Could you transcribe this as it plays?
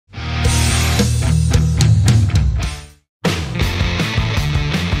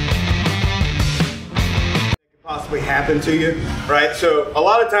possibly happen to you, right? So a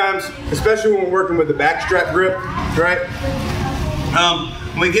lot of times, especially when we're working with the back strap grip, right?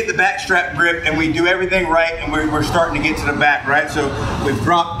 We get the back strap grip and we do everything right, and we're starting to get to the back, right? So we've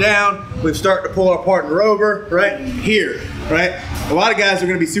dropped down, we've started to pull our partner over, right? Here, right? A lot of guys are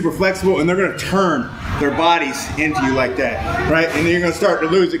gonna be super flexible and they're gonna turn their bodies into you like that, right? And then you're gonna start to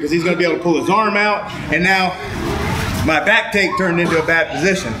lose it because he's gonna be able to pull his arm out, and now my back take turned into a bad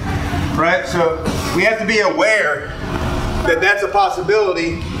position, right? So we have to be aware that that's a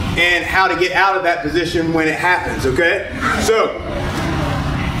possibility and how to get out of that position when it happens, okay? So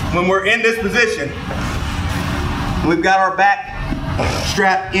when we're in this position, we've got our back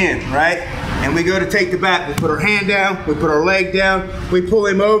strap in, right? And we go to take the back, we put our hand down, we put our leg down, we pull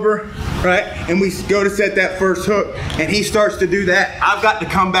him over, right? And we go to set that first hook, and he starts to do that. I've got to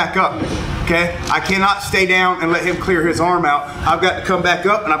come back up, okay? I cannot stay down and let him clear his arm out. I've got to come back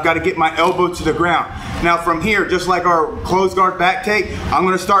up, and I've got to get my elbow to the ground. Now from here, just like our closed guard back take, I'm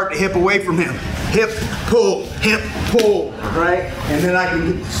gonna start to hip away from him. Hip, pull, right? And then I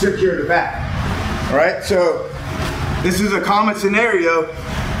can secure the back, all right? So this is a common scenario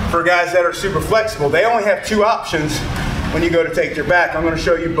for guys that are super flexible. They only have two options when you go to take your back. I'm gonna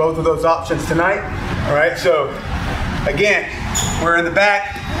show you both of those options tonight, all right? So again, we're in the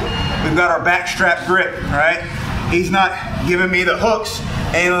back, we've got our back strap grip, all right? He's not giving me the hooks,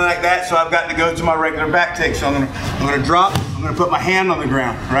 anything like that, so I've got to go to my regular back take. So I'm gonna drop, I'm gonna put my hand on the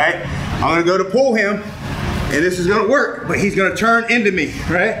ground, right? I'm gonna go to pull him, and this is gonna work, but he's gonna turn into me,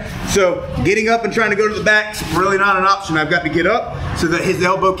 right? So getting up and trying to go to the back is really not an option. I've got to get up so that his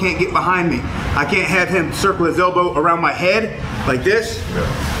elbow can't get behind me. I can't have him circle his elbow around my head like this,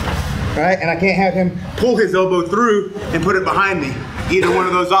 right? And I can't have him pull his elbow through and put it behind me. Either one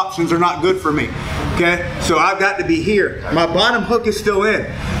of those options are not good for me, okay? So I've got to be here. My bottom hook is still in,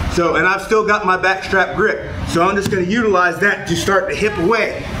 so, and I've still got my back strap grip. So I'm just gonna utilize that to start to hip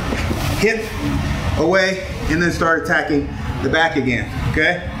away, and then start attacking the back again,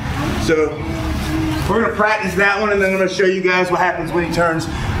 okay? So we're gonna practice that one, and then I'm gonna show you guys what happens when he turns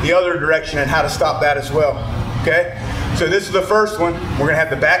the other direction and how to stop that as well, okay? So this is the first one. We're gonna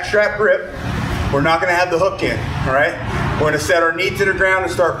have the back strap grip. We're not gonna have the hook in, all right? We're gonna set our knee to the ground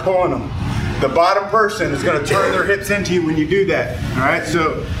and start pulling them. The bottom person is gonna turn their hips into you when you do that, all right?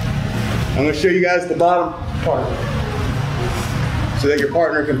 So I'm gonna show you guys the bottom part so that your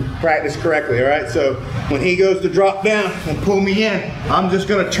partner can practice correctly, all right? So when he goes to drop down and pull me in, I'm just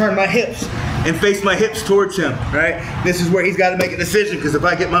gonna turn my hips and face my hips towards him, right? This is where he's got to make a decision, because if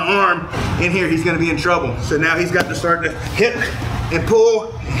I get my arm in here, he's gonna be in trouble. So now he's got to start to hip and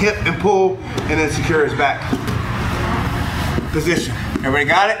pull, and then secure his back position. Everybody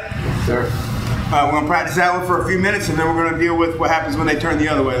got it? Yes, sir. We're gonna practice that one for a few minutes, and then we're gonna deal with what happens when they turn the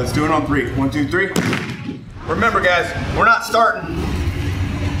other way. Let's do it on 3. 1, 2, 3. Remember guys, we're not starting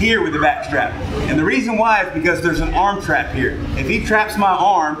here with the back strap. And the reason why is because there's an arm trap here. If he traps my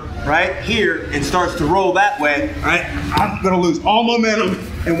arm right here and starts to roll that way, right, I'm gonna lose all momentum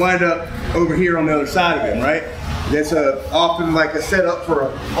and wind up over here on the other side of him, right? That's often like a setup for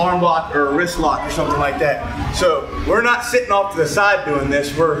an arm lock or a wrist lock or something like that. So we're not sitting off to the side doing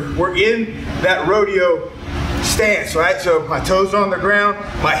this. We're in that rodeo stance, right? So my toes are on the ground,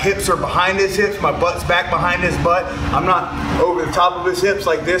 my hips are behind his hips, my butt's back behind his butt. I'm not over the top of his hips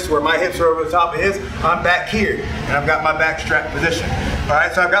like this, where my hips are over the top of his. I'm back here, and I've got my back strap position. All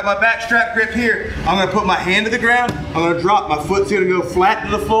right, so I've got my back strap grip here. I'm gonna put my hand to the ground, I'm gonna drop, my foot's gonna go flat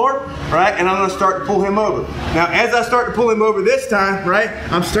to the floor, right? And I'm gonna start to pull him over. Now, as I start to pull him over this time, right,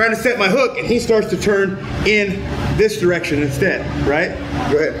 I'm trying to set my hook, and he starts to turn in this direction instead, right?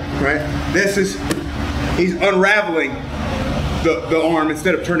 Go ahead, right? This is, he's unraveling the arm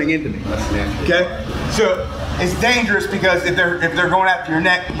instead of turning into me. Okay? So it's dangerous, because if they're going after your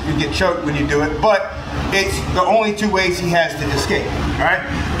neck, you can get choked when you do it, but it's the only two ways he has to escape. All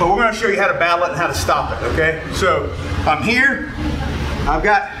right? But we're gonna show you how to battle it and how to stop it, okay? So I'm here, I've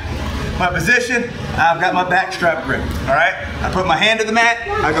got my position, I've got my back strap grip, all right? I put my hand to the mat,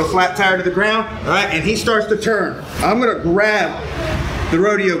 I go flat tire to the ground, all right? And he starts to turn. I'm gonna grab the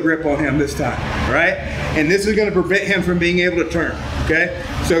rodeo grip on him this time, right? And this is gonna prevent him from being able to turn, okay?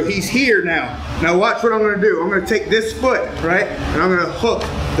 So he's here now. Now watch what I'm gonna do. I'm gonna take this foot, right? And I'm gonna hook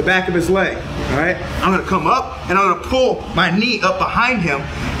the back of his leg, all right? I'm gonna come up, and I'm gonna pull my knee up behind him,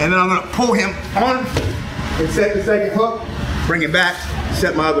 and then I'm gonna pull him on and set the second hook, bring it back,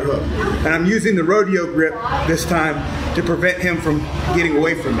 set my other hook. And I'm using the rodeo grip this time to prevent him from getting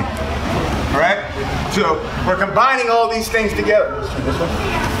away from me. All right? So we're combining all these things together. Let's turn this one.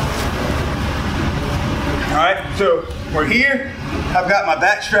 All right, so we're here. I've got my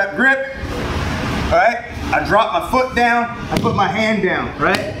back strap grip. all right? I drop my foot down, I put my hand down,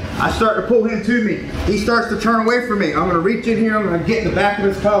 right? I start to pull him to me. He starts to turn away from me. I'm gonna reach in here, I'm gonna get in the back of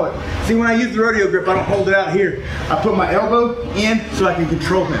his collar. See, when I use the rodeo grip, I don't hold it out here. I put my elbow in so I can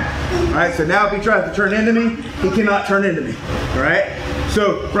control him. All right, so now if he tries to turn into me, he cannot turn into me, all right?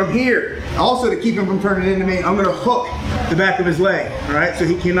 So from here, also to keep him from turning into me, I'm gonna hook the back of his leg, all right? So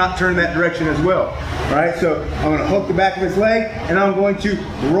he cannot turn that direction as well, all right? So I'm gonna hook the back of his leg and I'm going to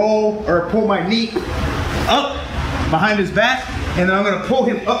roll or pull my knee up behind his back, and then I'm gonna pull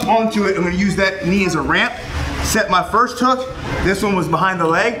him up onto it. I'm gonna use that knee as a ramp, set my first hook. This one was behind the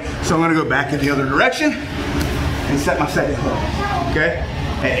leg, so I'm gonna go back in the other direction and set my second hook, okay?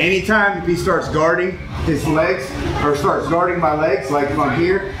 At any time if he starts guarding his legs, or starts guarding my legs, like if I'm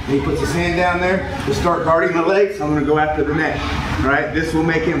here and he puts his hand down there to start guarding my legs, I'm gonna go after the neck, right? This will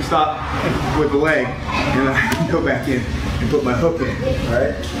make him stop with the leg, and I go back in and put my hook in,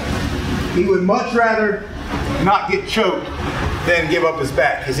 right? He would much rather not get choked than give up his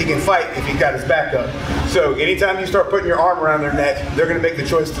back, because he can fight if he got his back up. So anytime you start putting your arm around their neck, they're gonna make the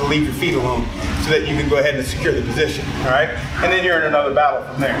choice to leave your feet alone so that you can go ahead and secure the position, all right? And then you're in another battle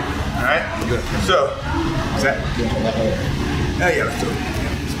from there, all right? Good. So, is that? Oh yeah, let's do it.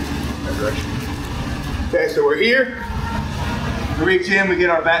 That direction. Okay, so we're here. We reach in, we get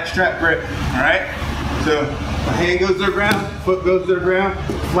our back strap grip, all right? So my hand goes to the ground, foot goes to the ground,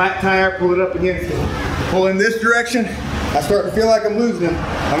 flat tire, pull it up against it. Pull in this direction. I start to feel like I'm losing him.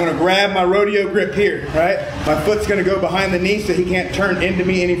 I'm gonna grab my rodeo grip here, right? My foot's gonna go behind the knee so he can't turn into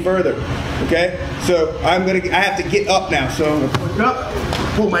me any further, okay? So I have to get up now. So I'm gonna push up,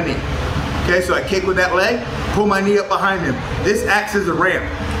 pull my knee. Okay, so I kick with that leg, pull my knee up behind him. This acts as a ramp,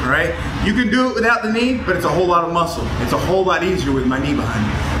 all right? You can do it without the knee, but it's a whole lot of muscle. It's a whole lot easier with my knee behind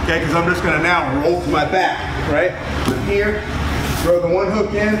me, okay? Because I'm just gonna now roll to my back, right? From here, throw the one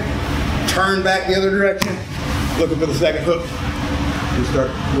hook in, turn back the other direction, looking for the second hook, and start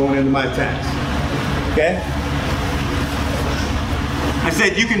going into my attacks, okay? I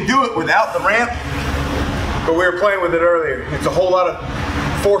said you can do it without the ramp, but we were playing with it earlier. It's a whole lot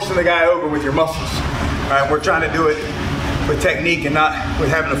of forcing the guy over with your muscles. All right, we're trying to do it with technique and not with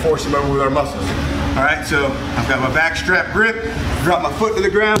having to force him over with our muscles. All right, so I've got my back strap grip, drop my foot to the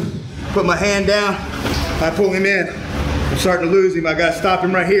ground, put my hand down, I pull him in. I'm starting to lose him. I gotta stop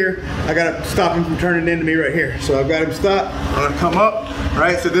him right here. I gotta stop him from turning into me right here. So I've got him stopped. I'm gonna come up,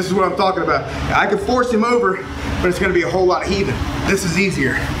 right? So this is what I'm talking about. I could force him over, but it's gonna be a whole lot even. This is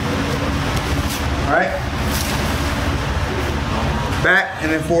easier. All right? Back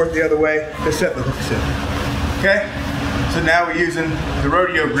and then forth the other way to set the hook set. Okay? So now we're using the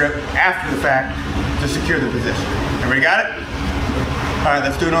rodeo grip after the fact to secure the position. Everybody got it? All right,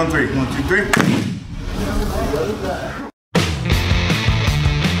 let's do it on three. 1, 2, 3.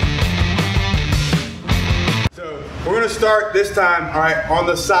 We're gonna start this time, all right, on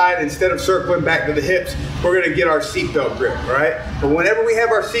the side. Instead of circling back to the hips, we're gonna get our seatbelt grip, all right? But whenever we have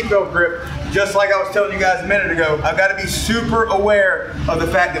our seatbelt grip, just like I was telling you guys a minute ago, I've gotta be super aware of the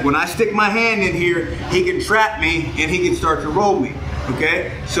fact that when I stick my hand in here, he can trap me and he can start to roll me,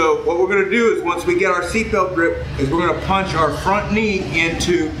 okay? So what we're gonna do is once we get our seatbelt grip, is we're gonna punch our front knee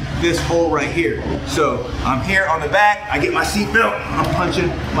into this hole right here. So I'm here on the back, I get my seatbelt, I'm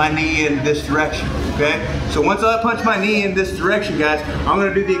punching my knee in this direction, okay? So once I punch my knee in this direction, guys, I'm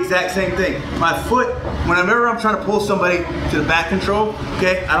gonna do the exact same thing. My foot, whenever I'm trying to pull somebody to the back control,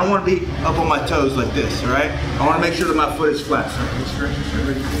 okay, I don't wanna be up on my toes like this, all right? I wanna make sure that my foot is flat.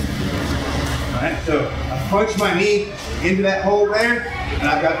 All right, so I punch my knee into that hole there, and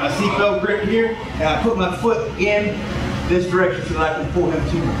I've got my seatbelt grip here, and I put my foot in this direction so that I can pull him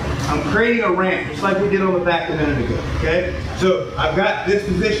to me. I'm creating a ramp, just like we did on the back a minute ago, okay? So I've got this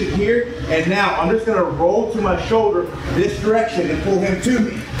position here, and now I'm just gonna roll to my shoulder this direction and pull him to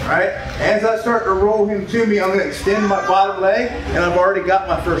me, all right? As I start to roll him to me, I'm gonna extend my bottom leg, and I've already got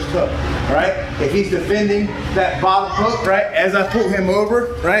my first hook, all right? If he's defending that bottom hook, right, as I pull him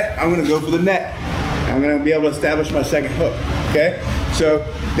over, right, I'm gonna go for the neck. I'm gonna be able to establish my second hook, okay? So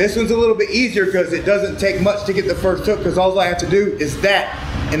this one's a little bit easier because it doesn't take much to get the first hook, because all I have to do is that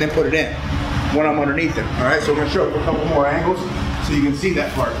and then put it in when I'm underneath it. All right, so we're gonna show a couple more angles so you can see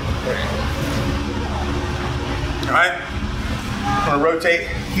that part. All right, I'm gonna rotate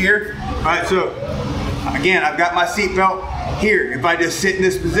here. All right, so again, I've got my seatbelt here. If I just sit in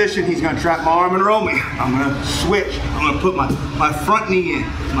this position, he's gonna trap my arm and roll me. I'm gonna switch. I'm gonna put my front knee in.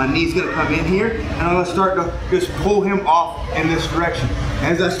 My knee's gonna come in here, and I'm gonna start to just pull him off in this direction.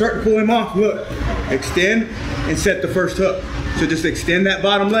 As I start to pull him off, look, extend and set the first hook. So just extend that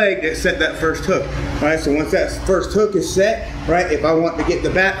bottom leg and set that first hook. All right, so once that first hook is set, right, if I want to get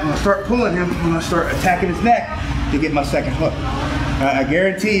the back, I'm gonna start pulling him, I'm gonna start attacking his neck to get my second hook. I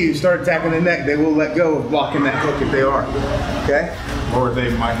guarantee you, start attacking the neck, they will let go of blocking that hook if they are, okay? Or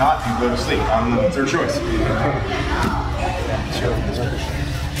they might not and go to sleep. I don't know, it's their choice.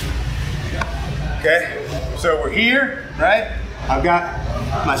 Okay, so we're here, right? I've got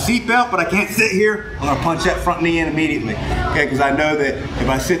my seat belt, but I can't sit here. I'm gonna punch that front knee in immediately, okay? Because I know that if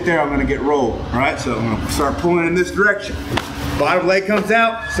I sit there, I'm gonna get rolled, all right? So I'm gonna start pulling in this direction. Bottom leg comes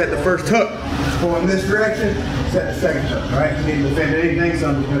out, set the first hook. Pull in this direction, set the second hook, all right? You didn't defend anything, so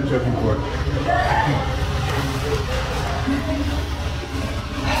I'm just gonna choke him for it.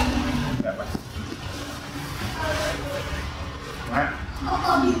 All right.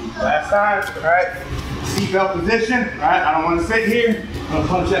 Last time, all right, seatbelt position, all right, I don't want to sit here, I'm going to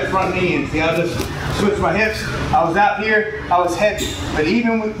punch that front knee in. See, I'll just switch my hips. I was out here, I was heavy, but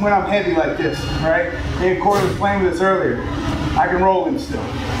even when I'm heavy like this, right, me and Corey was playing with this earlier, I can roll him still,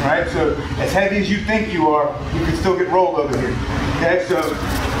 all right, so as heavy as you think you are, you can still get rolled over here, okay, so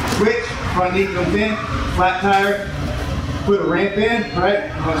switch, front knee comes in, flat tire, put a ramp in, right,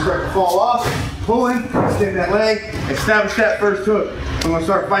 I'm going to start to fall off, pulling, extend that leg, establish that first hook. I'm gonna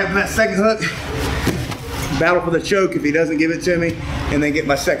start fighting that second hook, battle for the choke if he doesn't give it to me, and then get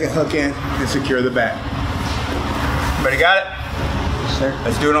my second hook in and secure the back. Everybody got it? Yes, sir.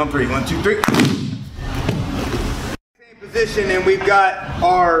 Let's do it on 3. 1, 2, 3. Same position, and we've got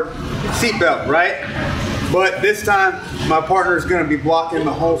our seatbelt, right? But this time, my partner is going to be blocking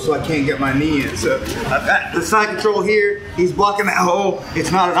the hole so I can't get my knee in. So I've got the side control here. He's blocking that hole.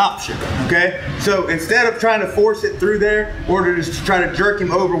 It's not an option, okay? So instead of trying to force it through there or to just try to jerk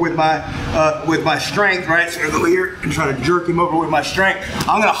him over with my strength, right? So I'm going to go here and try to jerk him over with my strength.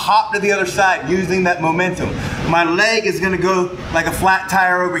 I'm going to hop to the other side using that momentum. My leg is going to go like a flat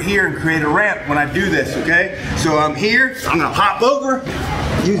tire over here and create a ramp when I do this, okay? So I'm here. I'm going to hop over.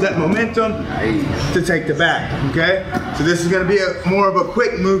 Use that momentum to take the back, okay? So this is gonna be more of a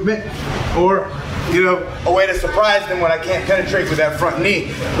quick movement or, you know, a way to surprise them when I can't penetrate with that front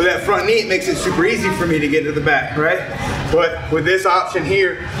knee. With that front knee, it makes it super easy for me to get to the back, right? But with this option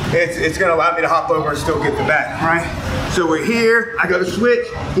here, it's gonna allow me to hop over and still get the back, right? So we're here, I go to switch,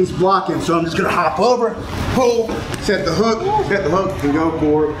 he's blocking, so I'm just gonna hop over, pull, set the hook, and go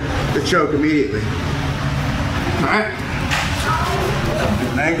for the choke immediately. All right?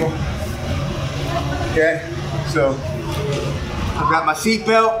 An angle. Okay, so I've got my seat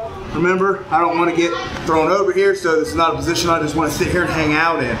belt. Remember, I don't want to get thrown over here, so this is not a position I just want to sit here and hang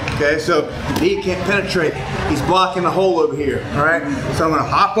out in. Okay, so the knee can't penetrate. He's blocking the hole over here. All right, so I'm going to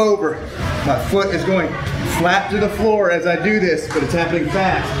hop over. My foot is going flat to the floor as I do this, but it's happening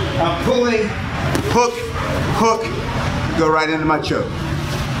fast. I'm pulling, hook, hook, go right into my choke.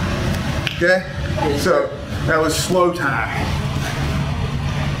 Okay, so that was slow time.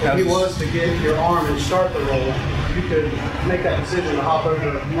 If he was to get your arm and start the roll, you could make that decision to hop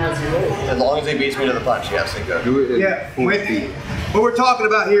over as he rolls. As long as he beats me to the punch, yes, they go. Yeah, what we're talking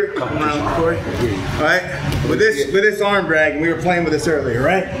about here, come around, Corey. All right, with this arm drag, and we were playing with this earlier,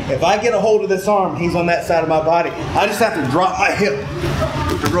 right? If I get a hold of this arm, he's on that side of my body, I just have to drop my hip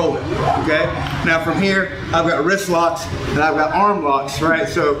to roll it, okay? Now from here, I've got wrist locks and I've got arm locks, right?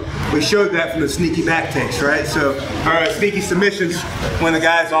 So we showed that from the sneaky back takes, right? So, all right, sneaky submissions when the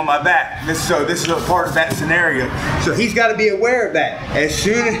guy's on my back. This is a part of that scenario. So he's got to be aware of that. As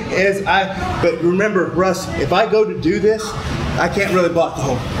soon as but remember, Russ, if I go to do this, I can't really block the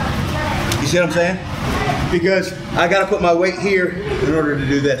hole. You see what I'm saying? Because I got to put my weight here in order to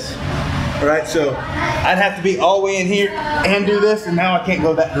do this. All right, so I'd have to be all the way in here and do this, and now I can't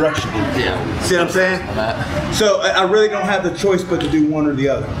go that direction. Yeah. See what I'm saying? So I really don't have the choice but to do one or the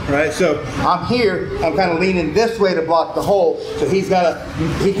other, right? So I'm here, I'm kind of leaning this way to block the hole, so he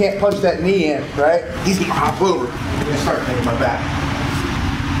can't punch that knee in, right? He's gonna hop over and start taking my back.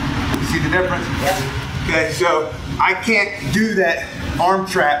 You see the difference? Yeah. Okay, so I can't do that arm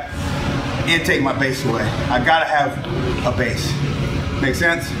trap and take my base away. I gotta have a base. Make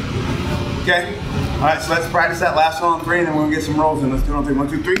sense? Okay? All right, so let's practice that last one on 3, and then we're gonna get some rolls in. Let's do it on 3. 1,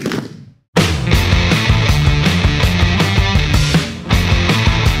 2, 3.